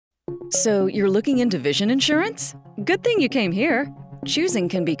So you're looking into vision insurance? Good thing you came here. Choosing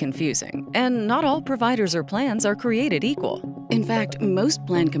can be confusing, and not all providers or plans are created equal. In fact, most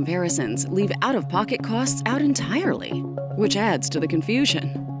plan comparisons leave out-of-pocket costs out entirely, which adds to the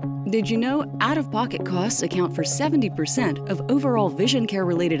confusion. Did you know out-of-pocket costs account for 70% of overall vision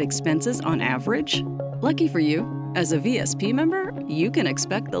care-related expenses on average? Lucky for you, as a VSP member, you can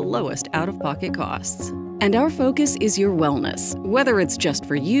expect the lowest out-of-pocket costs. And our focus is your wellness, whether it's just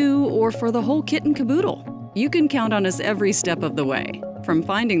for you or for the whole kit and caboodle. You can count on us every step of the way, from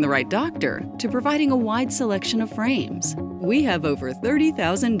finding the right doctor to providing a wide selection of frames. We have over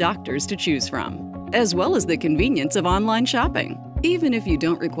 30,000 doctors to choose from, as well as the convenience of online shopping. Even if you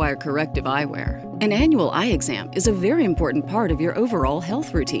don't require corrective eyewear, an annual eye exam is a very important part of your overall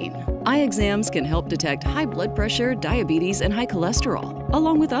health routine. Eye exams can help detect high blood pressure, diabetes, and high cholesterol,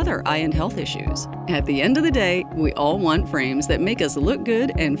 along with other eye and health issues. At the end of the day, we all want frames that make us look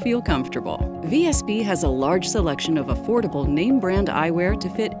good and feel comfortable. VSP has a large selection of affordable name-brand eyewear to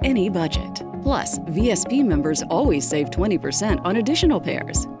fit any budget. Plus, VSP members always save 20% on additional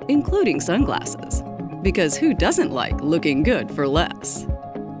pairs, including sunglasses. Because who doesn't like looking good for less?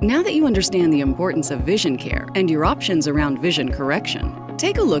 Now that you understand the importance of vision care and your options around vision correction,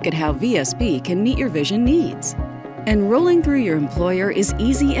 take a look at how VSP can meet your vision needs. Enrolling through your employer is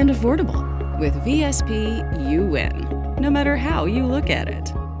easy and affordable. With VSP, you win, no matter how you look at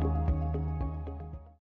it.